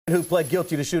Who pled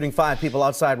guilty to shooting 5 people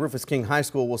outside Rufus King High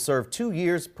School will serve 2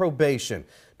 years probation.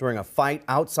 During a fight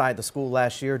outside the school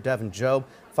last year, Devon Jobe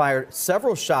fired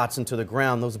several shots into the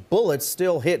ground. Those bullets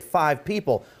still hit 5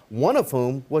 people, one of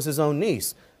whom was his own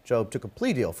niece. Jobe took a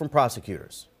plea deal from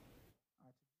prosecutors.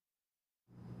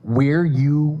 Where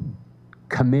you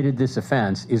committed this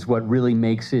offense is what really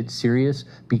makes it serious,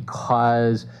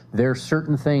 because there are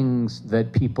certain things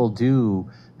that people do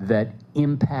that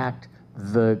impact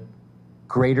the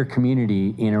greater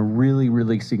community in a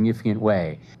really significant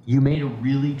way. You made a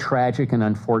really tragic and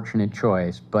unfortunate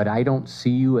choice, but I don't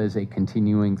see you as a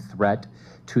continuing threat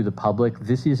to the public.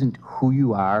 This isn't who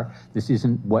you are. This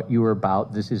isn't what you are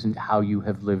about. This isn't how you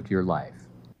have lived your life.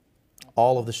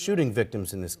 All of the shooting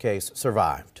victims in this case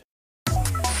survived.